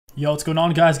Yo, what's going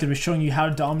on, guys? Gonna be showing you how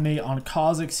to dominate on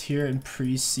Kha'Zix here in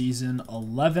preseason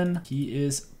 11. He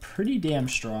is pretty damn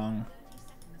strong.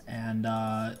 And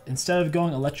instead of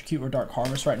going Electrocute or Dark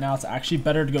Harvest right now, it's actually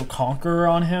better to go Conqueror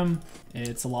on him.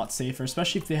 It's a lot safer,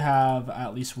 especially if they have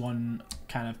at least one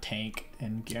kind of tank.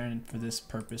 And Garen, for this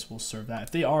purpose, will serve that.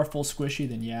 If they are full squishy,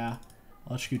 then yeah,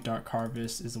 Electrocute Dark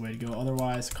Harvest is the way to go.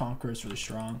 Otherwise, Conqueror is really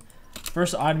strong.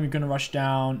 First item you're going to rush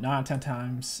down 9 out of 10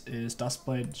 times is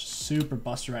Duskblade. Super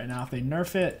busted right now. If they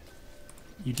nerf it,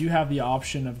 you do have the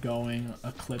option of going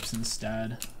Eclipse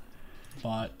instead.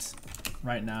 But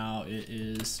right now it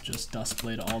is just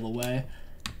Duskblade all the way.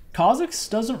 Kha'Zix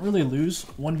doesn't really lose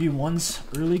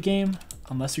 1v1s early game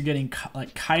unless you're getting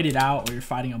like kited out or you're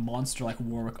fighting a monster like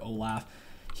Warwick Olaf.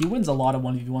 He wins a lot of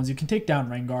 1v1s. You can take down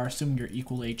Rengar, assuming you're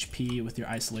equal HP with your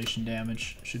isolation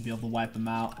damage. Should be able to wipe him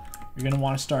out. You're going to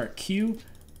want to start Q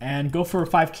and go for a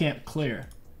 5 camp clear.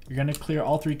 You're going to clear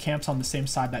all 3 camps on the same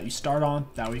side that you start on.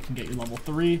 That way you can get your level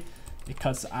 3. It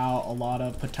cuts out a lot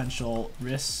of potential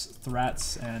risks,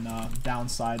 threats, and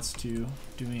downsides to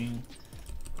doing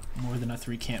more than a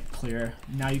 3 camp clear.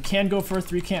 Now you can go for a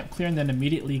 3 camp clear and then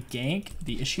immediately gank.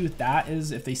 The issue with that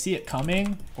is if they see it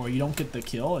coming or you don't get the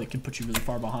kill, it can put you really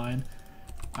far behind.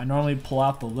 I normally pull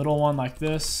out the little one like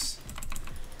this,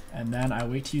 and then I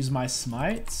wait to use my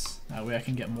smites. That way I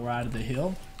can get more out of the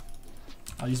hill.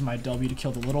 I'll use my W to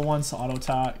kill the little one, so auto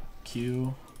attack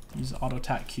Q, use auto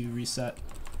attack Q, reset.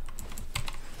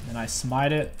 Then I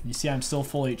smite it. You see I'm still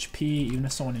full HP, even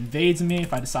if someone invades me.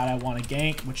 If I decide I want to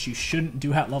gank, which you shouldn't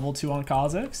do at level 2 on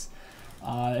Kha'Zix,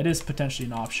 it is potentially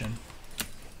an option.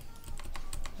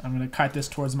 I'm going to kite this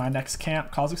towards my next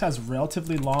camp. Kha'Zix has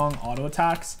relatively long auto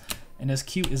attacks, and his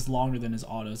Q is longer than his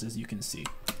autos, as you can see.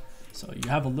 So you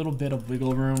have a little bit of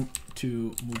wiggle room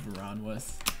to move around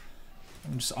with.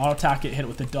 And just auto attack it, hit it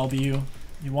with the W.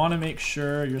 You want to make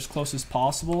sure you're as close as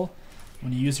possible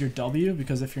when you use your W,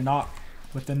 because if you're not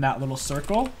within that little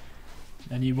circle,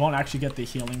 then you won't actually get the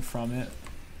healing from it.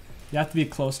 You have to be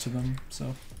close to them,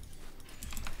 so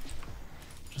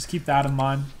just keep that in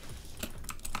mind.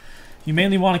 You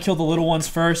mainly want to kill the little ones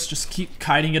first. Just keep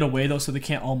kiting it away though, so they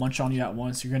can't all munch on you at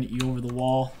once. You're going to E over the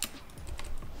wall.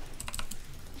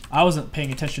 I wasn't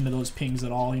paying attention to those pings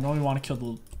at all. You normally want to kill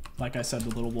the, like I said, the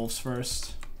little wolves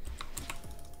first.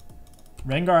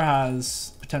 Rengar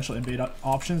has potential invade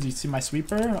options. You see my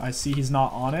sweeper? I see he's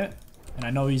not on it. And I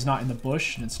know he's not in the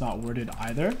bush, and it's not worded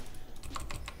either.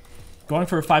 Going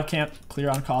for a 5 camp clear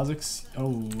on Kha'Zix.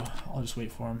 Oh, I'll just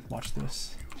wait for him. Watch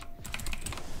this.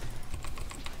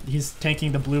 He's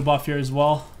tanking the blue buff here as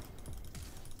well.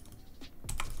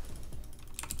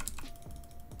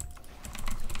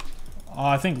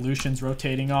 I think Lucian's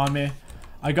rotating on me.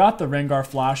 I got the Rengar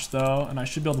flash though, and I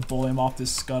should be able to bully him off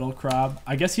this Scuttle Crab.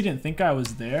 I guess he didn't think I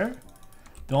was there.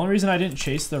 The only reason I didn't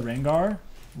chase the Rengar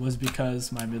was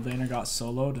because my mid laner got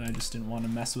soloed, and I just didn't want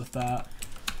to mess with that.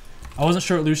 I wasn't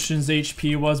sure what Lucian's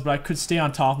HP was, but I could stay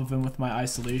on top of him with my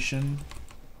isolation.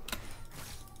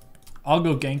 I'll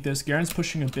go gank this. Garen's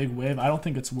pushing a big wave. I don't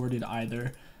think it's worded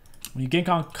either. When you gank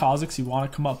on Kha'Zix, you want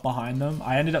to come up behind them.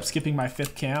 I ended up skipping my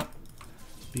 5th camp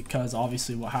because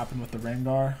obviously what happened with the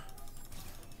Rengar.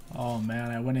 Oh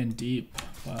man, I went in deep,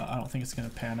 but I don't think it's going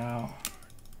to pan out.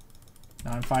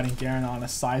 Now I'm fighting Garen on a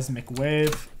seismic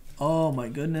wave. Oh my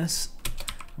goodness.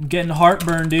 I'm getting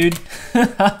heartburn, dude.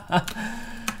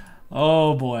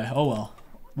 Oh boy. Oh well.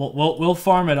 We'll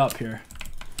farm it up here.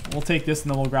 We'll take this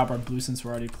and then we'll grab our blue since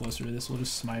we're already closer to this. We'll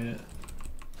just smite it.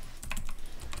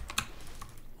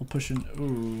 We'll push in.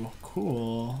 Ooh,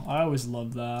 cool. I always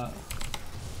love that.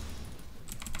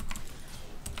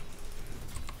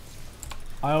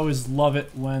 I always love it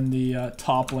when the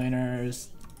top laner is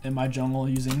in my jungle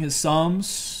using his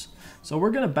sums. So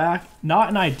we're going to back. Not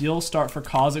an ideal start for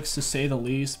Kha'Zix to say the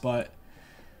least, but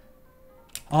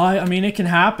I mean, it can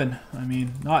happen. I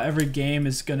mean, not every game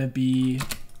is going to be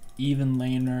even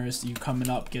laners, you coming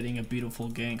up getting a beautiful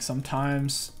gank.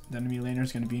 Sometimes the enemy laner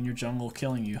is going to be in your jungle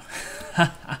killing you.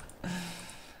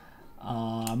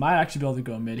 I might actually be able to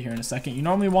go mid here in a second. You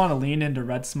normally want to lean into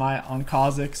red smite on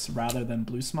Kha'Zix rather than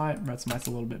blue smite. Red smite's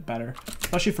a little bit better,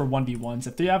 especially for 1v1s.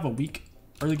 If they have a weak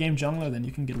early game jungler, then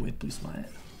you can get away with blue smite.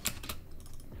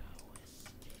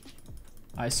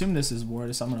 I assume this is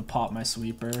warded, so I'm going to pop my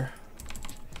sweeper.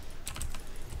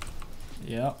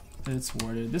 Yep, it's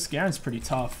warded. This Garen's pretty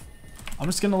tough. I'm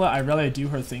just going to let Irelia do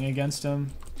her thing against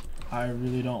him. I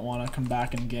really don't want to come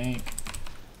back and gank.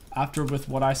 After with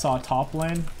what I saw top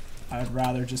lane, I'd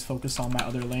rather just focus on my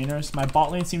other laners. My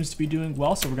bot lane seems to be doing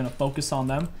well, so we're going to focus on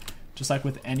them. Just like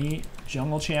with any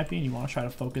jungle champion, you want to try to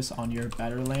focus on your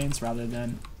better lanes rather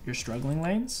than your struggling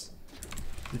lanes.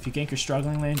 If you gank your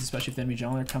struggling lanes, especially if the enemy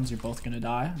jungler comes, you're both going to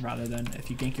die. Rather than if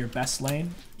you gank your best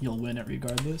lane, you'll win it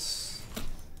regardless.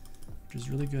 Which is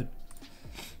really good.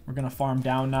 We're going to farm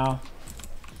down now.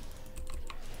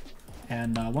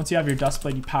 And once you have your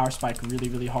Duskblade, you power spike really,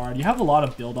 really hard. You have a lot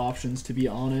of build options, to be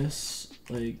honest.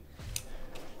 Like,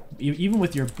 even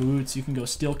with your boots, you can go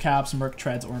Steel Caps, Merc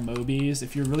Treads, or Mobies.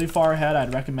 If you're really far ahead,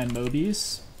 I'd recommend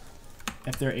Mobies.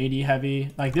 If they're AD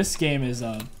heavy. Like, this game is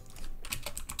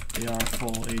they are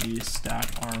full AD stack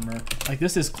armor. Like,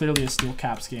 this is clearly a Steel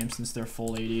Caps game since they're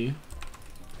full AD.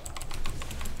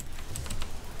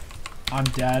 I'm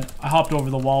dead. I hopped over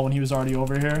the wall when he was already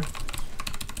over here.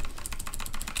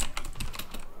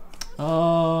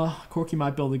 𝐒𝐿𝐂𝐈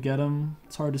might be able to get him.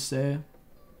 It's hard to say.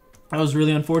 That was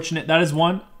really unfortunate. That is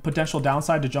one potential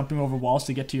downside to jumping over walls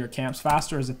to get to your camps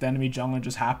faster, is if the enemy jungler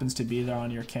just happens to be there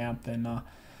on your camp, then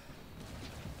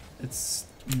it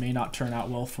may not turn out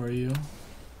well for you.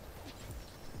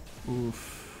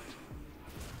 Oof.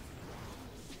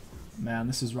 Man,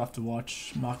 this is rough to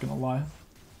watch, I'm not gonna lie.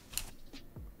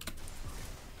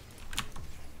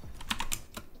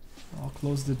 I'll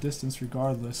close the distance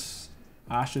regardless.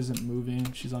 Ashe isn't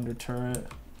moving, she's under turret.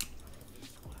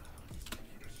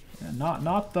 And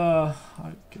not the,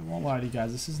 I won't lie to you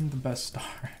guys, this isn't the best start.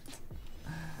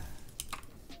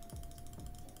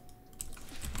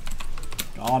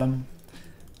 Got him.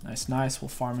 Nice, nice. We'll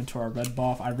farm into our red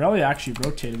buff. I rarely actually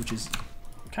rotated, which is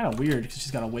kind of weird because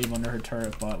she's got a wave under her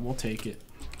turret, but we'll take it.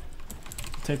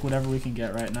 We'll take whatever we can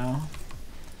get right now.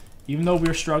 Even though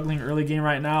we're struggling early game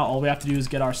right now, all we have to do is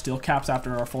get our Steel Caps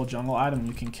after our full jungle item and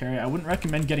we can carry. I wouldn't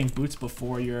recommend getting boots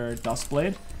before your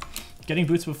Duskblade. Getting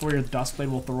boots before your Duskblade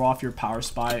will throw off your power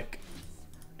spike.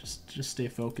 Just stay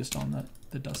focused on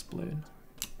the Duskblade.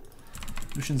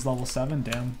 Lucian's level 7,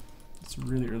 damn. It's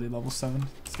really early level 7.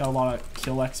 He's got a lot of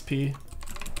kill XP.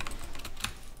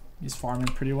 He's farming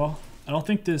pretty well. I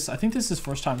think this is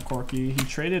first time 𝐒𝐿𝐂𝐈. He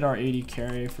traded our AD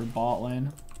carry for bot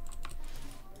lane.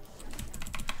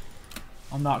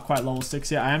 I'm not quite level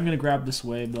 6 yet. I am going to grab this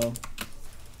wave though.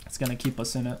 It's going to keep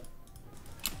us in it.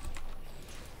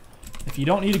 If you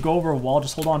don't need to go over a wall,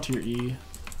 just hold on to your E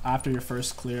after your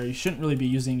first clear. You shouldn't really be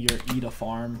using your E to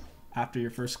farm after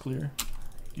your first clear.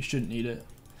 You shouldn't need it.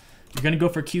 You're going to go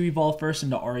for Q evolve first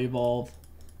into R evolve.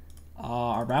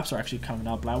 Our wraps are actually coming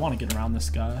up, but I want to get around this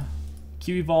guy.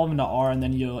 Q evolve into R, and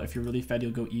then if you're really fed,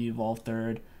 you'll go E evolve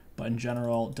third. But in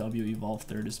general, W evolve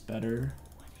third is better.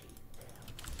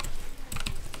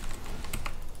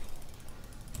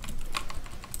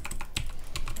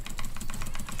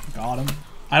 Got him.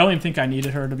 I don't even think I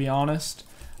needed her, to be honest.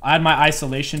 I had my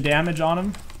isolation damage on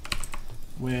him,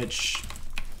 which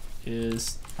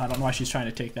is, I don't know why she's trying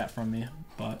to take that from me,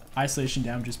 but isolation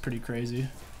damage is pretty crazy.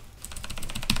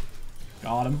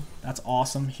 Got him. That's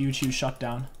awesome. Huge, huge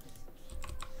shutdown.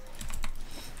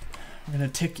 We're going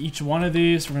to tick each one of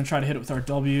these. We're going to try to hit it with our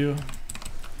W.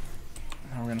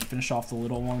 And we're going to finish off the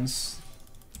little ones.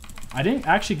 I didn't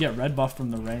actually get red buff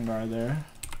from the Rengar there.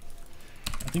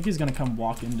 I think he's going to come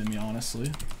walk into me, honestly.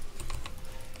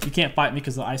 He can't fight me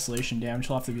because of the isolation damage.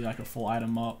 He'll have to be like a full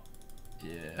item up.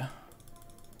 Yeah.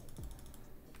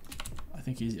 I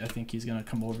think he's going to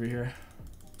come over here.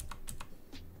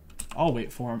 I'll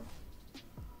wait for him.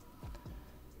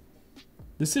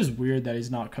 This is weird that he's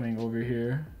not coming over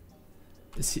here.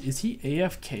 Is he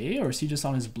AFK or is he just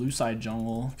on his blue side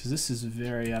jungle? Because this is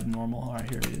very abnormal. Alright,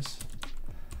 here he is.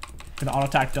 Gonna auto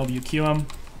attack WQ him.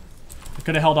 I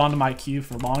could have held on to my Q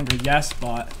for longer, yes,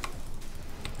 but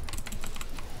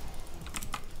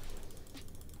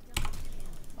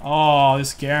oh,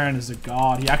 this Garen is a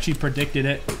god. He actually predicted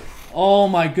it. Oh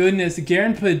my goodness,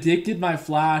 Garen predicted my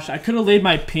flash. I could have laid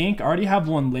my pink. I already have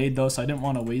one laid though, so I didn't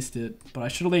want to waste it. But I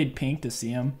should have laid pink to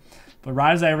see him. But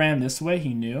right as I ran this way,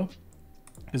 he knew.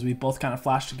 Because we both kind of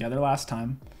flashed together last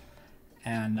time.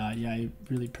 And yeah, he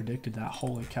really predicted that.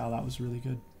 Holy cow, that was really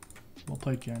good. Well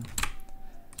played, Garen.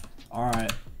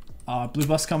 Alright. Blue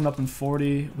buff's coming up in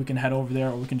 40. We can head over there,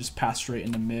 or we can just pass straight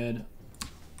into mid.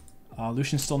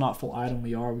 Lucian's still not full item.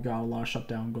 We got a lot of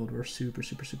shutdown gold. We're super,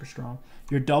 super, super strong.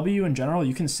 Your W in general,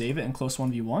 you can save it in close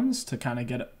 1v1s to kind of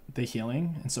get the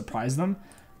healing and surprise them.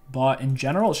 But in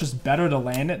general, it's just better to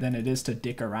land it than it is to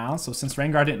dick around. So since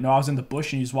Rengar didn't know I was in the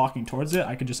bush and he was walking towards it,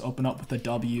 I could just open up with the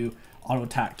W, auto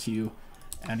attack Q,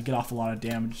 and get off a lot of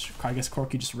damage. I guess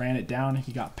𝐒𝐿𝐂𝐈 just ran it down.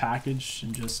 He got packaged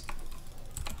and just...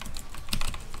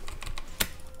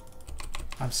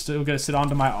 I'm still going to sit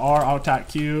onto my R, auto attack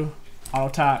Q, auto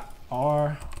attack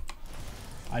R.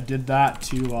 I did that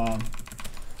to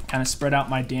kind of spread out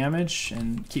my damage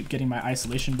and keep getting my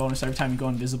isolation bonus. Every time you go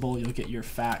invisible, you'll get your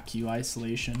fat Q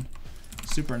isolation.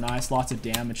 Super nice, lots of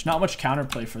damage. Not much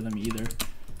counterplay for them either.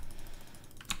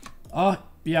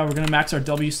 Yeah, we're going to max our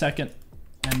W second.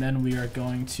 And then we are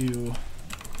going to,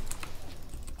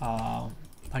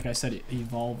 like I said,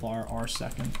 evolve our R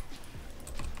second.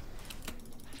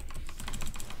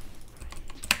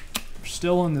 We're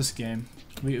still in this game.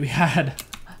 We had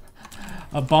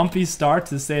a bumpy start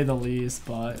to say the least,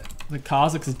 but the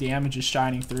Kha'Zix's damage is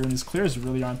shining through and his clears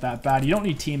really aren't that bad. You don't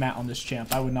need T-Mat on this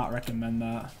champ. I would not recommend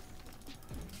that.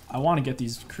 I want to get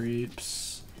these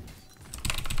creeps.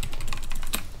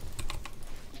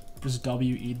 Just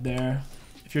W-E'd there.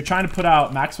 If you're trying to put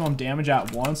out maximum damage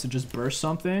at once and just burst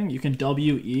something, you can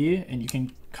W-E and you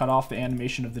can cut off the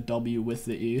animation of the W with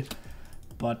the E.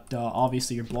 But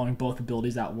obviously you're blowing both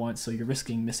abilities at once, so you're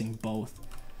risking missing both.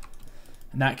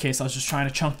 In that case, I was just trying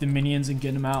to chunk the minions and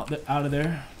get them out of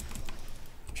there.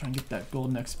 Try and get that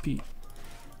golden XP.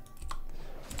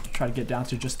 Try to get down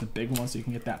to just the big ones so you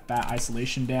can get that bat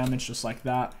isolation damage just like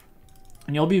that.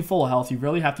 And you'll be full of health. You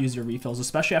really have to use your refills,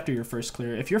 especially after your first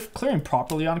clear. If you're clearing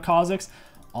properly on Kha'Zix,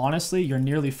 honestly, you're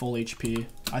nearly full HP.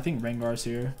 I think Rengar's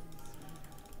here.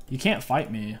 You can't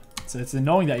fight me. So it's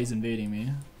annoying that he's invading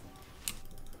me.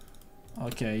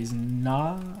 Okay, he's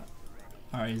not.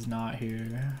 Alright, he's not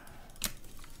here.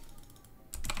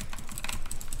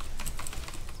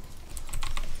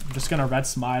 I'm just gonna red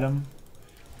smite him.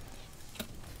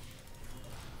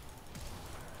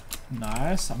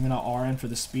 Nice. I'm gonna R in for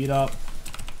the speed up.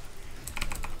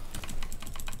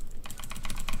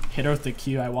 Hit her with the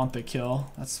Q. I want the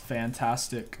kill. That's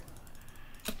fantastic.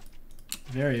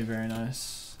 Very, very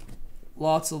nice.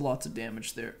 Lots of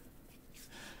damage there.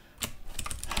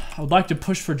 I would like to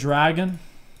push for dragon.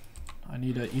 I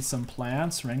need to eat some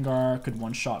plants. Rengar could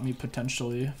one-shot me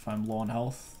potentially if I'm low on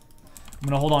health. I'm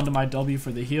gonna hold on to my W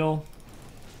for the heal.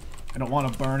 I don't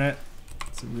want to burn it.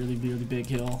 It's a really, really big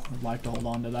heal. I'd like to hold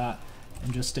on to that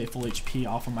and just stay full HP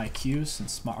off of my Q,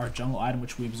 since our jungle item,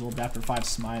 which we absorbed after 5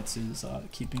 smites, is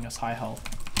keeping us high health.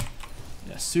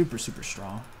 Yeah, super, super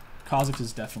strong. Kha'Zix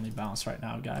is definitely balanced right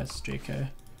now, guys. JK.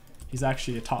 He's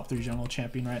actually a top 3 jungle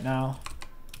champion right now.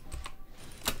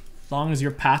 As long as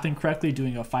you're pathing correctly,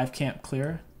 doing a 5 camp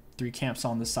clear, 3 camps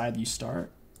on the side that you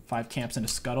start, 5 camps into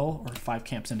scuttle, or 5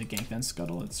 camps into gank then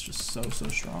scuttle, it's just so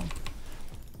strong.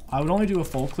 I would only do a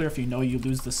full clear if you know you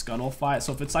lose the scuttle fight.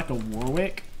 So if it's like a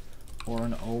Warwick or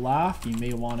an Olaf, you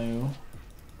may want to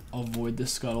avoid the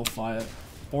scuttle fight.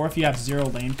 Or if you have 0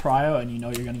 lane prio and you know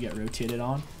you're going to get rotated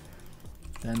on,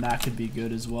 then that could be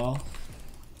good as well.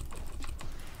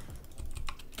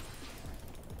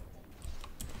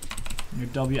 Your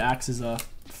W acts as a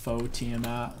faux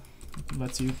Tiamat.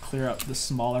 Lets you clear up the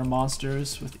smaller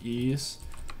monsters with ease.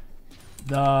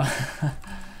 The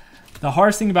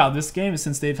hardest thing about this game is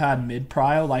since they've had mid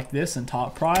prio like this and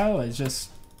top prio, it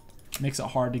just makes it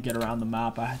hard to get around the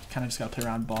map. I kind of just gotta play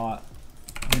around bot.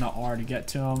 I'm gonna R to get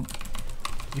to him.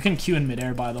 You can Q in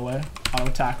midair, by the way. Auto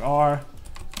attack R,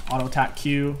 auto attack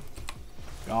Q.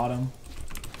 Got him.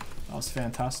 That was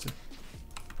fantastic.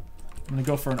 I'm gonna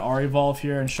go for an R evolve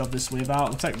here and shove this wave out.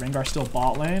 Looks like Rengar's still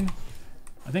bot lane.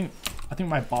 I think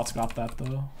my bot's got that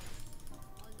though.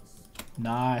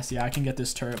 Nice. Yeah, I can get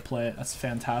this turret play. That's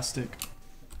fantastic.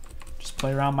 Just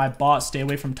play around my bot, stay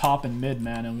away from top and mid,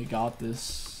 man, and we got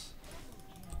this.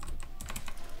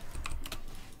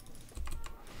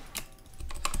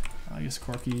 I guess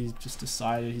Corki just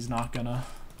decided he's not gonna.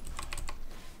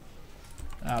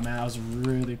 Ah, man, that was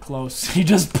really close. He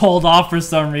just pulled off for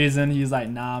some reason. He's like,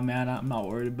 nah, man, I'm not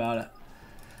worried about it.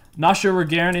 Not sure where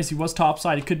Garen is. He was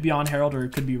topside. He could be on Herald or he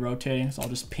could be rotating, so I'll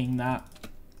just ping that.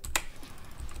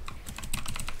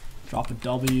 Drop a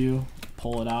W,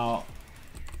 pull it out.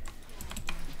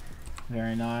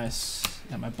 Very nice.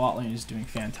 Yeah, my bot lane is doing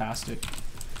fantastic.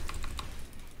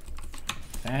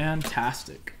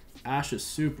 Fantastic. Ashe is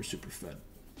super fed.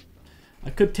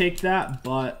 I could take that,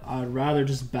 but I'd rather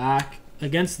just back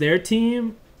against their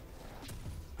team.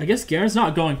 I guess Garen's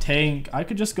not going tank. I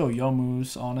could just go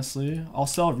Youmuu's, honestly. I'll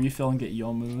sell refill and get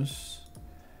Youmuu's.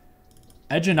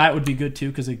 Edge of Night would be good too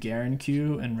because of Garen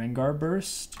Q and Rengar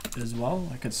burst as well.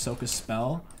 I could soak a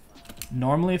spell.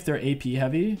 Normally if they're AP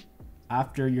heavy,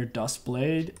 after your Dust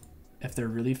Blade, if they're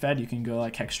really fed, you can go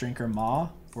like Hexdrink or Maw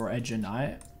for Edge of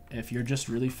Night. If you're just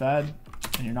really fed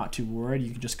and you're not too worried,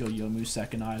 you can just go Youmuu's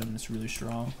second item and it's really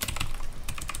strong.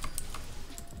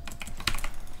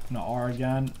 I'm gonna R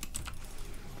again.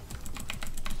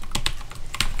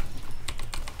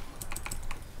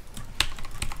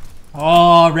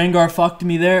 Oh, Rengar fucked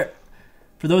me there.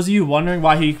 For those of you wondering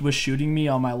why he was shooting me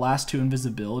on my last 2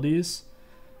 invisibilities,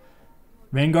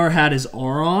 Rengar had his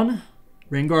R on.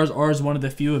 Rengar's R is one of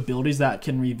the few abilities that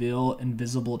can reveal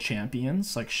invisible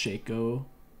champions like Shaco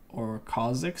or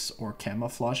Kha'Zix or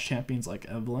camouflage champions like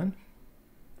Evelyn.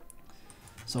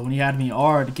 So when he had me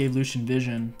R, it gave Lucian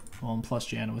vision. Well, and plus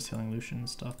Janna was healing Lucian and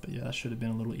stuff. But yeah, that should have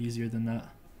been a little easier than that.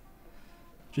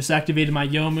 Just activated my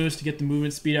Youmuu's to get the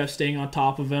movement speed up, staying on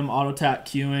top of him. Auto attack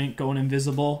Qing, going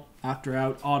invisible after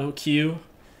out auto Q.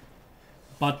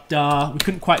 But we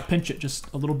couldn't quite pinch it,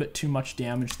 just a little bit too much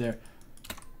damage there.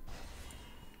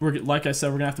 Like I said,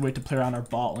 we're going to have to wait to play around our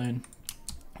bot lane.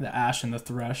 The Ashe and the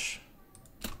Thresh.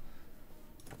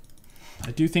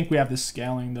 I do think we have this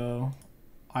scaling though.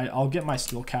 I'll get my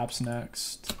steel caps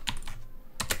next.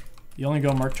 You only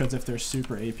go Merc Treads if they're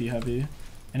super AP heavy.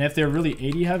 And if they're really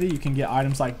AD heavy, you can get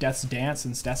items like Death's Dance,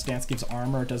 since Death's Dance gives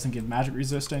armor, it doesn't give magic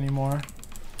resist anymore.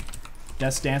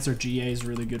 Death's Dance or GA is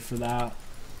really good for that.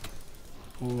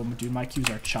 Oh, dude, my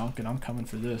Qs are chunk, and I'm coming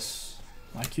for this.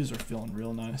 My Qs are feeling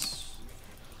real nice.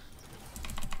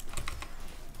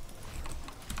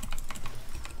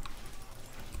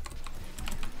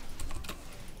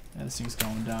 Yeah, this thing's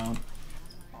going down.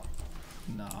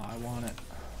 Nah, I want it.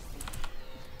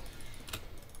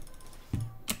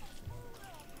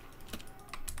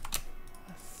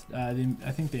 I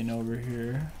think they know we're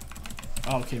here.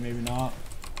 Oh, okay, maybe not.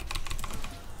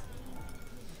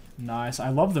 Nice. I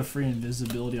love the free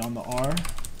invisibility on the R.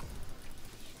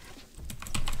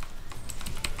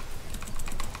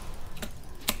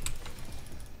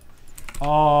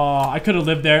 Oh, I could have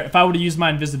lived there. If I would have used my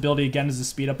invisibility again as a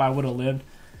speed up, I would have lived.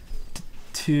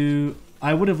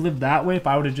 I would have lived that way if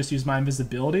I would have just used my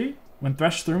invisibility. When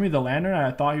Thresh threw me the lantern,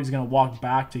 I thought he was going to walk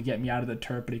back to get me out of the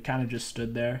turret, but he kind of just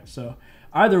stood there. So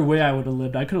either way, I would have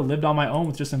lived. I could have lived on my own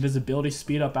with just invisibility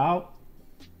speed up out,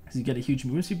 because you get a huge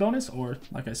movement speed bonus, or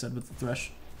like I said with the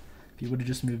Thresh, if you would have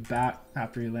just moved back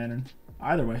after he lantern.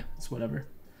 Either way, it's whatever.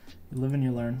 You live and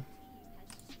you learn.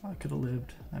 I could have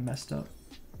lived. I messed up.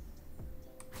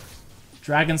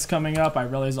 Dragon's coming up. I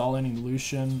realize all-inning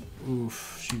Lucian.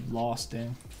 Oof, she lost,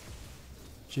 dang.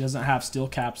 She doesn't have steel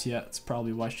caps yet. That's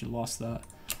probably why she lost that.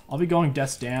 I'll be going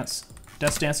Death's Dance.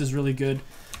 Death's Dance is really good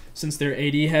since they're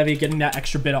AD heavy. Getting that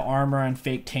extra bit of armor and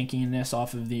fake tankiness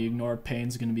off of the ignored pain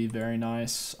is going to be very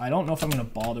nice. I don't know if I'm going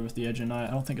to bother with the Edge of Night.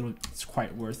 I don't think it's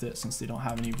quite worth it since they don't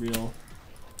have any real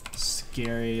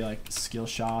scary like skill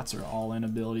shots or all-in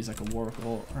abilities like a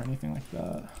Warwickle or anything like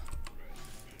that.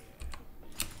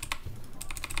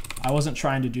 I wasn't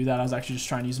trying to do that. I was actually just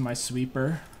trying to use my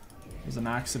sweeper. It was an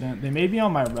accident. They may be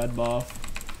on my red buff.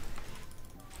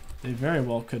 They very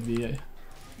well could be.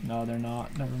 No, they're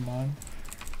not. Never mind.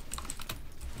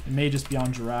 It may just be on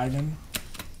Dragon.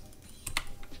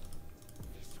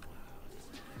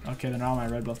 Okay, they're not on my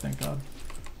red buff, thank God.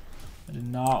 I did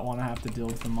not want to have to deal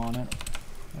with them on it.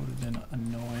 That would have been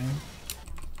annoying.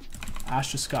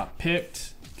 Ashe just got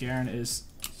picked. Garen is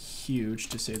huge,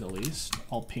 to say the least.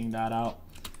 I'll ping that out.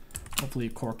 Hopefully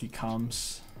Corki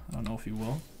comes. I don't know if he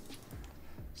will.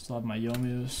 Still have my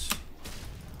Youmuu's.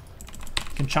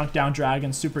 Can chunk down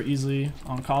dragons super easily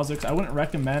on Kha'Zix. I wouldn't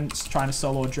recommend trying to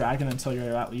solo a dragon until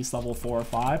you're at least level 4 or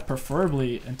 5.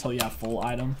 Preferably until you have full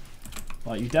item.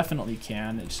 But you definitely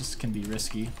can. It just can be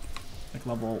risky. Like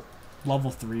level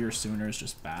 3 or sooner is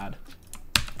just bad.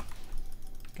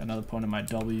 Got another point in my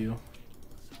W.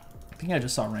 I think I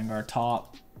just saw Rengar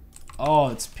top. Oh,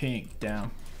 it's pink.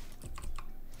 Damn.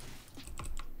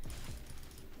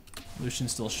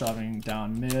 Lucian's still shoving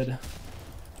down mid.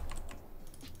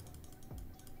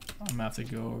 I'm gonna have to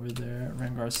go over there.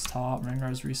 Rengar's top.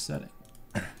 Rengar's resetting.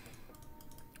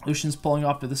 Lucian's pulling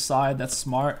off to the side. That's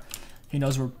smart. He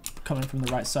knows we're coming from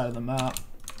the right side of the map.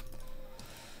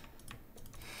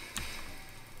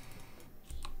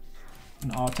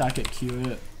 And I'll attack it, Q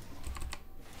it.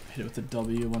 Hit it with the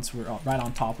W once we're right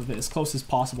on top of it. As close as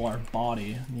possible our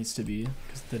body needs to be,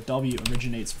 because the W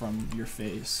originates from your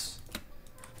face.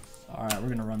 Alright, we're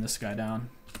gonna run this guy down.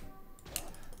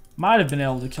 Might have been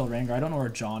able to kill Rengar. I don't know where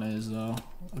John is though.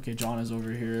 Okay, John is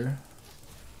over here.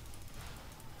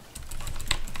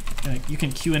 And you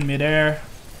can Q in midair.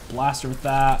 Blast her with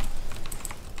that.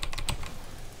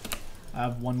 I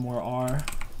have one more R.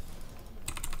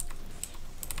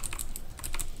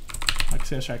 I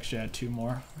actually had two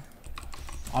more.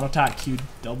 Auto attack Q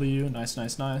W. Nice,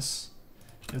 nice, nice.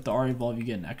 With the R evolve, you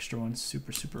get an extra one.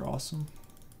 Super, super awesome.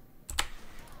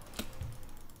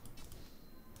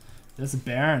 This is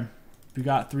Baron. We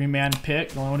got 3-man pick.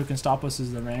 The only one who can stop us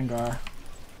is the Rengar.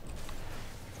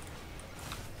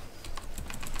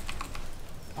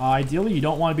 Ideally, you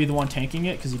don't want to be the one tanking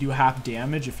it because you do half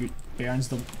damage if Baron's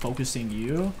focusing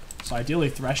you. So ideally,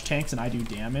 Thresh tanks and I do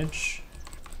damage.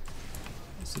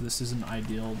 So this isn't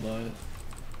ideal, but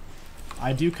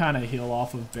I do kind of heal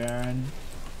off of Baron.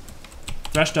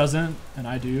 Thresh doesn't, and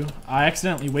I do. I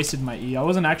accidentally wasted my E. I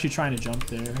wasn't actually trying to jump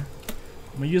there.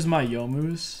 I'm gonna use my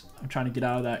Youmu's. I'm trying to get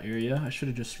out of that area. I should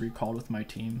have just recalled with my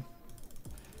team.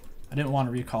 I didn't want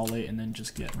to recall late and then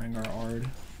just get Rengar Ard.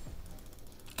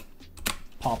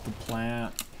 Pop the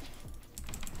plant.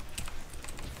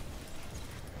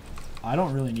 I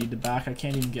don't really need to back. I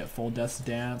can't even get full Death's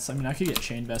Dance. I mean, I could get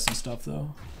Chain Vest and stuff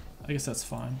though. I guess that's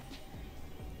fine.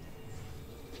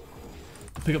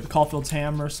 I'll pick up the Caulfield's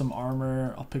Hammer, some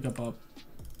armor. I'll pick up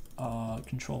a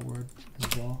Control Word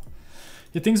as well.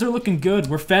 Yeah, things are looking good.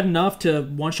 We're fed enough to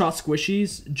one-shot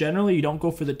squishies. Generally, you don't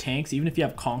go for the tanks, even if you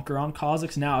have Conquer on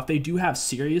Kha'Zix. Now, if they do have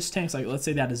serious tanks, like let's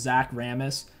say that is Zac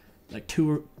Rammus, like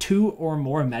two or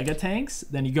more mega tanks,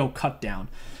 then you go cut down.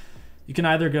 You can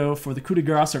either go for the coup de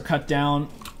grace or cut down.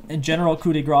 In general,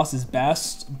 coup de grace is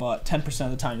best, but 10%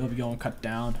 of the time you'll be going cut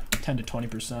down, 10 to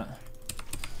 20%.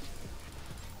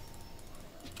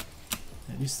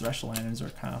 Yeah, these Thresh Lanterns are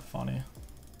kind of funny.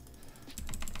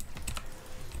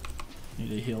 Need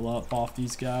to heal up off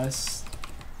these guys.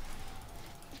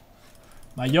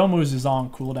 My Youmu's is on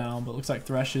cooldown, but looks like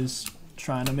Thresh is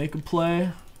trying to make a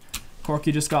play.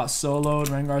 Corki just got soloed.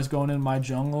 Rengar's going in my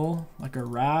jungle like a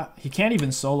rat. He can't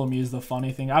even solo me is the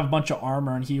funny thing. I have a bunch of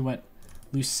armor and he went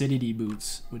Lucidity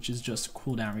Boots, which is just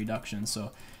cooldown reduction.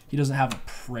 So he doesn't have a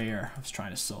prayer of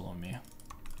trying to solo me.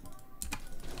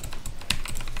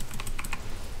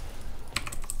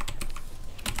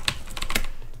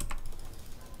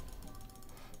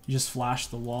 You just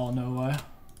flashed the wall, no way.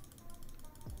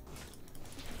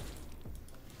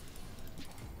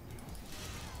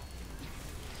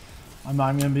 I'm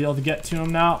not going to be able to get to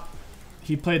him now.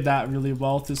 He played that really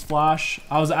well with his flash.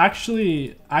 I was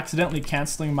actually accidentally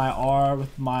canceling my R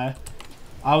with my...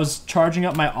 I was charging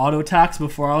up my auto attacks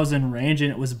before I was in range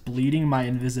and it was bleeding my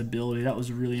invisibility. That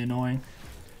was really annoying.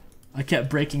 I kept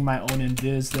breaking my own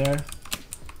invis there.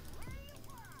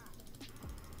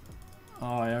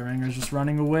 Oh yeah, Rengar's just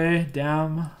running away.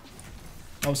 Damn.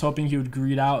 I was hoping he would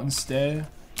greed out and stay.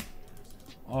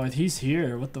 Oh, he's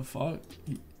here. What the fuck?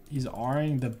 He's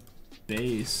R-ing the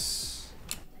base.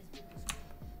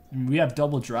 I mean, we have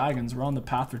double dragons. We're on the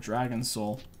path for Dragon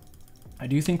Soul. I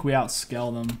do think we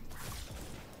outscale them.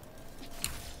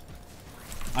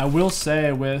 I will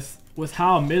say with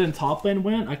how mid and top lane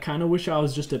went, I kind of wish I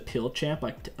was just a pill champ,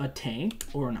 like a tank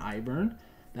or an Ivern.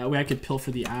 That way I could pill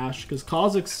for the Ashe. Because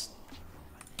Kha'Zix,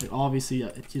 like, obviously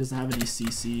he doesn't have any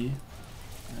CC.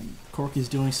 And Corki's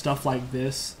doing stuff like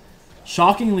this.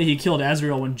 Shockingly, he killed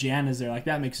Ezreal when Jan is there. Like,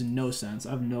 that makes no sense. I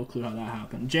have no clue how that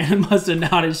happened. Jan must have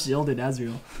not have shielded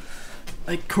Ezreal.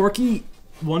 Like, Corki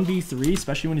 1v3,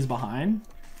 especially when he's behind.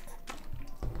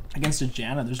 Against a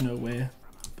Janna, there's no way.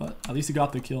 But at least he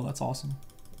got the kill. That's awesome.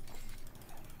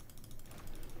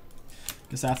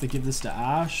 Guess I have to give this to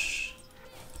Ashe.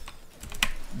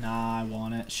 Nah, I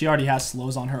want it. She already has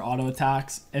slows on her auto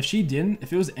attacks. If she didn't,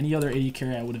 if it was any other AD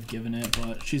carry, I would have given it.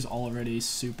 But she's already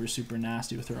super, super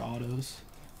nasty with her autos.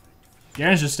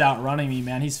 Garen's just outrunning me,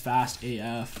 man. He's fast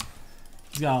AF.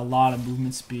 He's got a lot of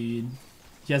movement speed.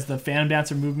 He has the Phantom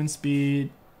Dancer movement speed.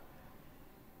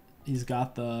 He's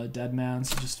got the Dead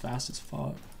Man's just fast as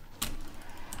fuck.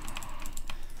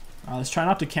 Alright, let's try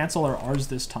not to cancel our R's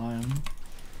this time.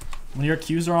 When your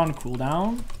Qs are on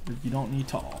cooldown, you don't need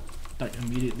to like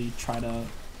immediately try to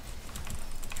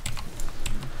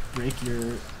break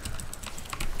your...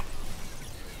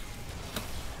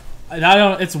 I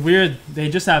don't, it's weird. They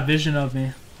just have vision of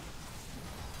me.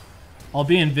 I'll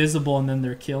be invisible and then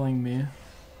they're killing me.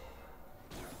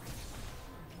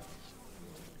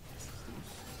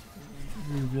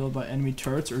 Revealed by enemy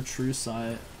turrets or true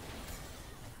sight.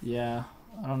 Yeah,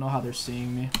 I don't know how they're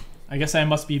seeing me. I guess I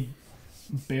must be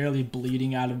barely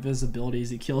bleeding out invisibility as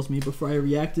he kills me before I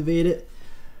reactivate it.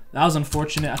 That was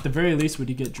unfortunate. At the very least, we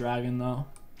did get dragon though.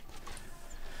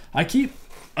 I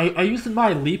used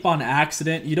my leap on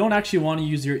accident. You don't actually want to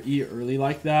use your E early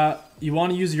like that. You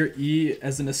want to use your E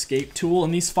as an escape tool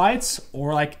in these fights,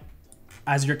 or like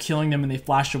as you're killing them and they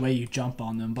flash away, you jump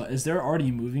on them. But as they're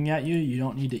already moving at you, you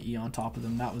don't need to E on top of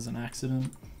them. That was an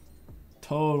accident.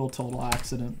 Total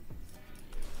accident.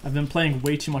 I've been playing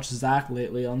way too much Zac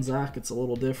lately. On Zac, it's a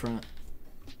little different.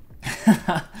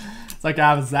 It's like I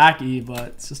have a Zac E, but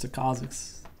it's just a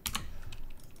Kha'Zix.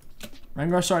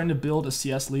 Rengar's starting to build a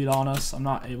CS lead on us. I'm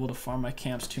not able to farm my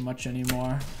camps too much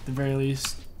anymore. At the very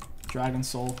least, Dragon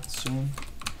Soul soon.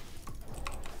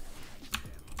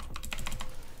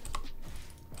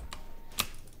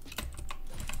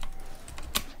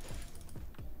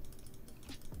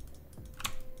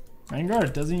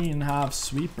 Rengar doesn't even have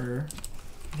Sweeper.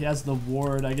 He has the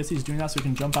ward. I guess he's doing that so he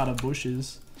can jump out of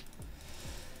bushes.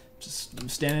 Just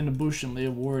stand in a bush and lay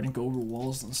a ward and go over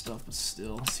walls and stuff, but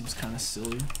still, seems kind of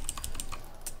silly.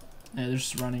 Yeah, they're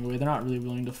just running away. They're not really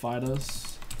willing to fight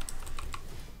us.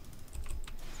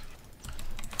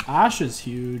 Ashe is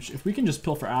huge. If we can just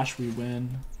pill for Ashe, we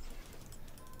win.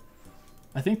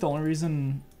 I think the only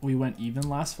reason we went even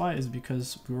last fight is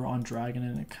because we were on Dragon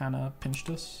and it kind of pinched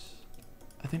us.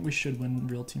 I think we should win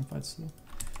real team fights though.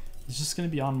 He's just going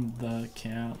to be on the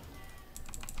camp.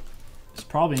 He's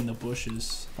probably in the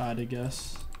bushes, if I had to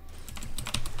guess.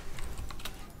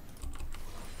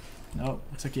 Nope,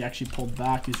 looks like he actually pulled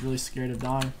back. He's really scared of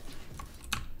dying.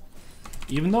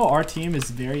 Even though our team is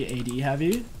very AD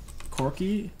heavy,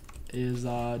 𝐒𝐿𝐂 is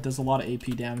does a lot of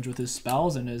AP damage with his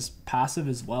spells, and his passive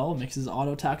as well makes his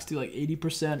auto attacks do like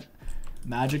 80%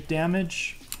 magic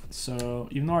damage. So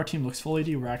even though our team looks full AD,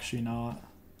 we're actually not.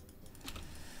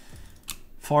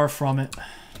 Far from it.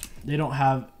 They don't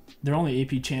have their only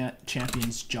AP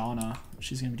champion's Janna.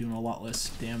 She's gonna be doing a lot less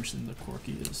damage than the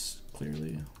𝐒𝐿𝐂 is,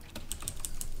 clearly.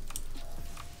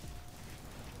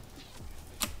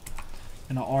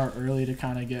 Gonna R early to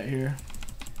kind of get here.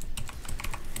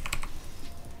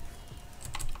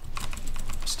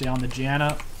 Stay on the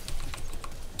Janna.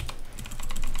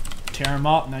 Tear him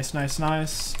up. Nice, nice,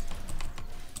 nice.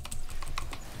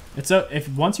 If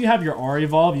once you have your R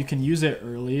evolve, you can use it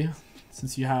early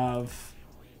since you have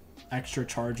extra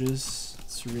charges.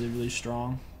 It's really, really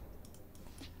strong.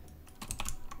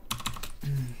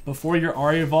 Before your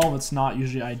R evolve, it's not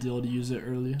usually ideal to use it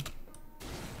early.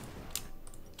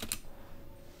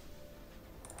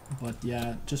 But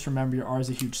yeah, just remember your R is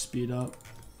a huge speed up.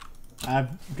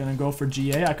 I'm gonna go for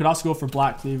GA. I could also go for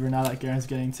Black Cleaver now that Garen's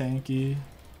getting tanky.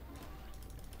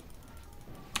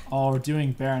 Oh, we're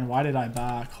doing Baron. Why did I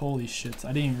back? Holy shit. I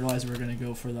didn't even realize we were gonna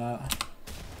go for that.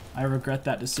 I regret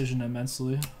that decision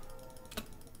immensely.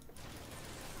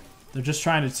 They're just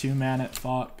trying to 2-man it.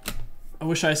 Fuck. I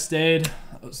wish I stayed.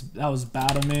 That was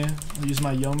bad of me. I'll use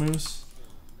my Youmu's.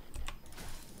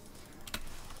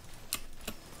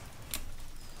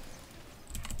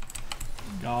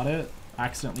 Got it.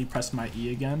 Accidentally pressed my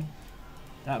E again.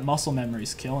 That muscle memory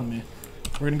is killing me.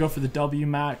 We're gonna go for the W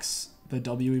max. The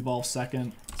W evolve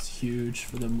second. It's huge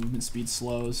for the movement speed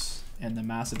slows, and the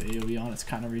massive AoE on it's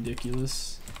kind of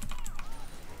ridiculous.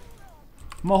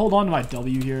 I'm gonna hold on to my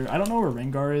W here. I don't know where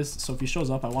Rengar is, so if he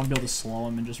shows up, I want to be able to slow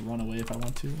him and just run away if I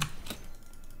want to.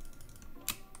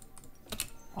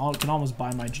 I can almost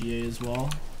buy my GA as well.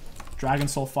 Dragon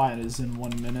Soul fight is in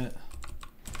 1 minute.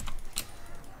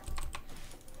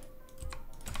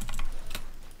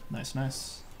 Nice,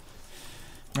 nice.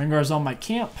 Rengar's on my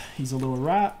camp. He's a little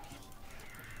rat.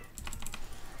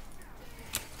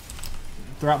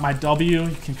 Throw out my W.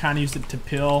 You can kind of use it to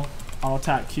pill. Auto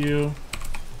attack Q.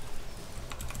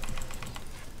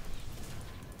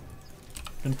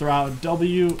 Gonna throw out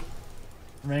W.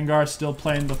 Rengar still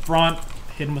playing the front.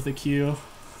 Hit him with a Q.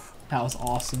 That was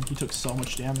awesome. He took so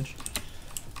much damage.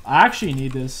 I actually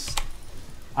need this.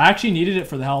 I actually needed it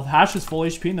for the health. Hash is full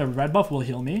HP and the red buff will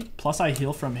heal me. Plus I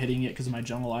heal from hitting it because of my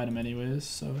jungle item anyways.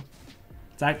 So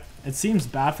it seems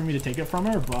bad for me to take it from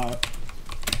her, but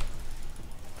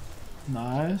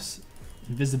nice.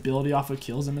 Invisibility off of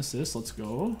kills and assists. Let's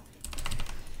go.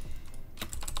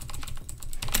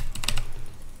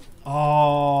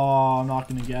 Oh, I'm not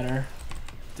going to get her.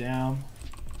 Damn.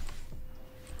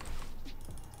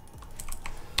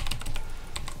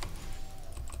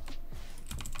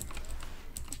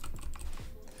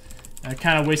 I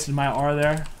kind of wasted my R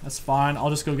there. That's fine.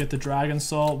 I'll just go get the Dragon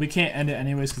Soul. We can't end it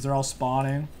anyways because they're all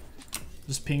spawning.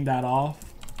 Just ping that off.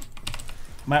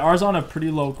 My R's on a pretty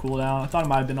low cooldown. I thought I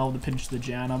might have been able to pinch the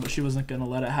Janna, but she wasn't going to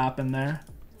let it happen there.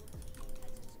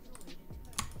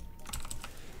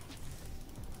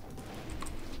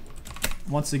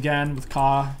 Once again, with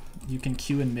𝐒𝐿, you can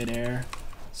Q in midair.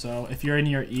 So if you're in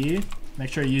your E, make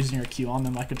sure you're using your Q on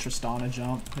them like a Tristana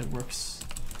jump. It works.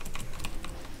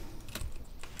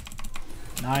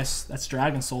 Nice. That's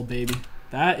Dragon Soul, baby.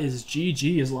 That is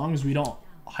GG as long as we don't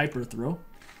hyper throw.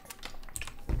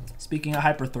 Speaking of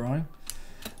hyper throwing,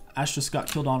 Ashe just got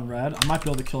killed on red. I might be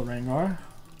able to kill Rengar.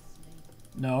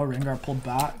 No, Rengar pulled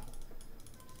back.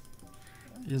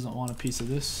 He doesn't want a piece of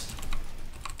this.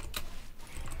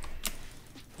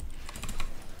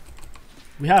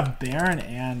 We have Baron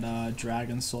and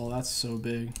Dragon Soul. That's so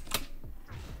big.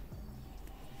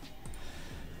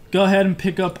 Go ahead and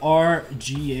pick up our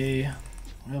GA.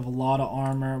 We have a lot of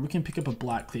armor. We can pick up a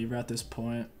Black Cleaver at this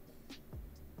point.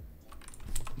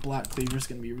 Black Cleaver is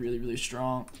going to be really, really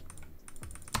strong.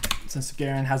 Since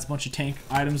Garen has a bunch of tank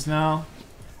items now.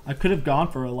 I could have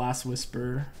gone for a Last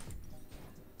Whisper.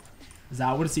 Is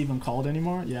that what it's even called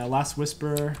anymore? Yeah, Last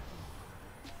Whisper.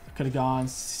 I could have gone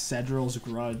Cedrill's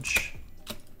Grudge.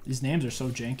 These names are so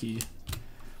janky.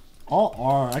 All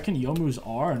R. I can Youmuu's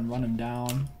R and run him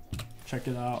down. Check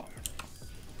it out.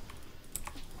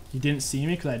 He didn't see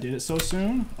me because I did it so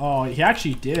soon. Oh, he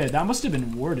actually did. That must have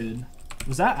been warded.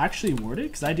 Was that actually warded?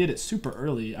 Because I did it super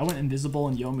early. I went invisible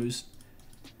in Youmuu's.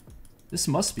 This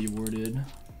must be warded.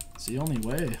 It's the only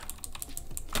way.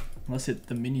 Unless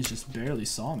the minis just barely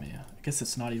saw me. I guess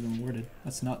it's not even warded.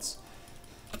 That's nuts.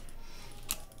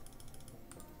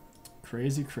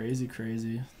 Crazy, crazy,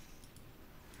 crazy.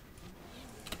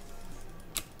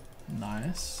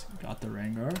 Nice. Got the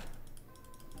Rengar.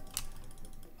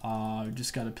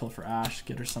 Just got a pill for Ashe.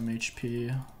 Get her some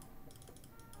HP.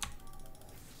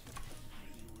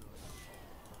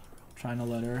 Trying to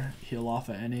let her heal off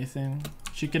of anything.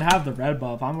 She can have the red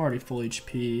buff. I'm already full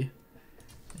HP.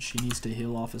 She needs to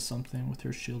heal off of something with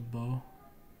her shield bow.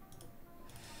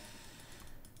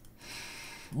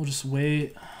 We'll just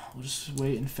wait. We'll just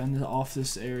wait and fend off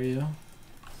this area.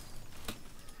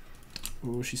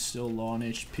 Ooh, she's still low on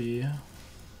HP.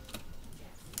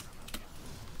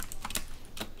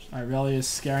 Irelia is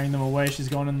scaring them away. She's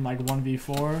going in like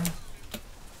 1v4.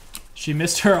 She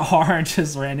missed her R and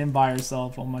just ran in by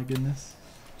herself. Oh my goodness.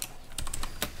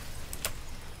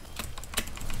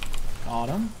 Got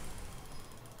him.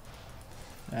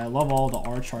 Yeah, I love all the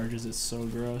R charges. It's so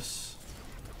gross.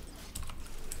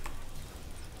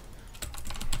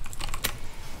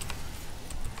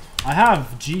 I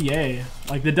have GA.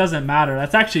 Like, it doesn't matter.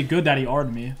 That's actually good that he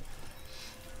R'd me.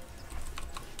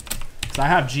 Because I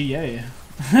have GA.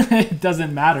 It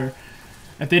doesn't matter.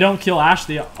 If they don't kill Ashe,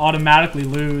 they automatically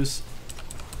lose.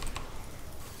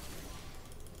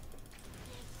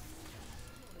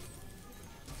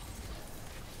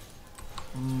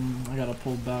 I gotta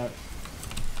pull back.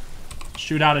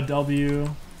 Shoot out a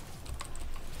W.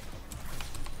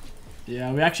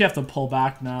 Yeah, we actually have to pull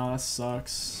back now. That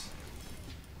sucks.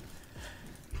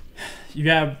 You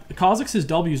have Kha'Zix's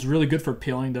W is really good for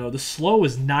peeling though. The slow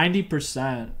is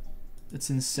 90%. It's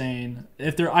insane.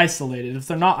 If they're isolated. If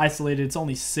they're not isolated, it's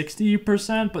only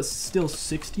 60%, but still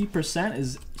 60%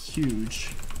 is huge.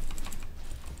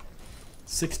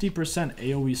 60%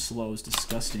 AoE slow is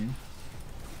disgusting.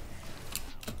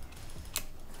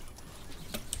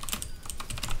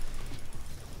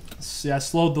 See, I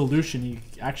slowed the Lucian. He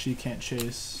actually can't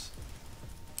chase.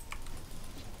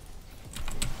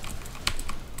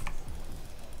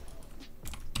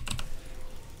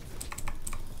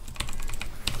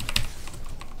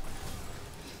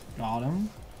 Got him.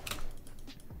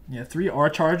 Yeah, 3 R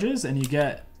charges, and you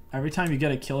get every time you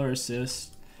get a killer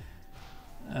assist.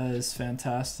 That is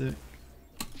fantastic.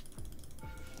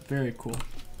 Very cool.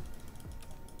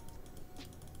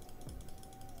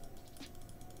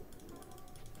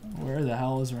 Where the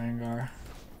hell is Rengar?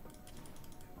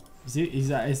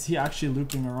 Is he actually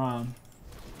looping around?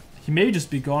 He may just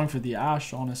be going for the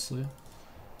Ashe, honestly.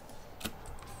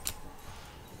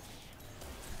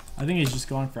 I think he's just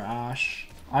going for Ashe.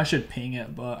 I should ping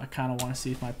it, but I kind of want to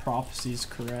see if my prophecy is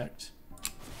correct.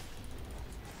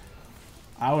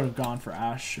 I would have gone for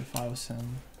Ashe if I was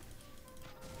him.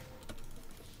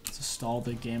 To stall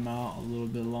the game out a little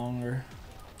bit longer.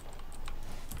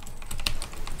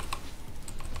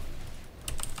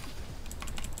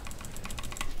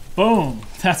 Boom!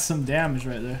 That's some damage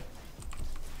right there.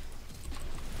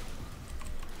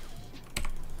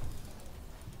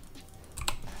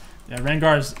 Yeah,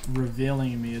 Rengar's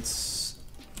revealing me. It's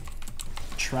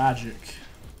tragic.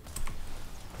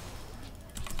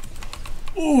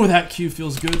 Ooh, that Q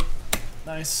feels good.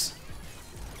 Nice.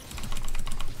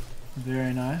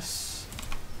 Very nice.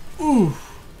 Ooh.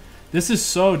 This is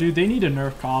so, dude, they need to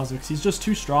nerf Kha'Zix. He's just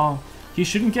too strong. He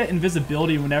shouldn't get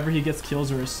invisibility whenever he gets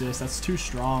kills or assists. That's too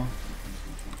strong.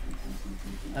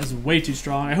 That's way too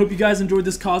strong. I hope you guys enjoyed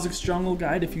this Kha'Zix jungle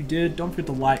guide. If you did, don't forget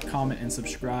to like, comment, and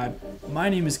subscribe. My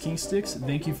name is KingStix.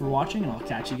 Thank you for watching, and I'll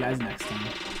catch you guys next time.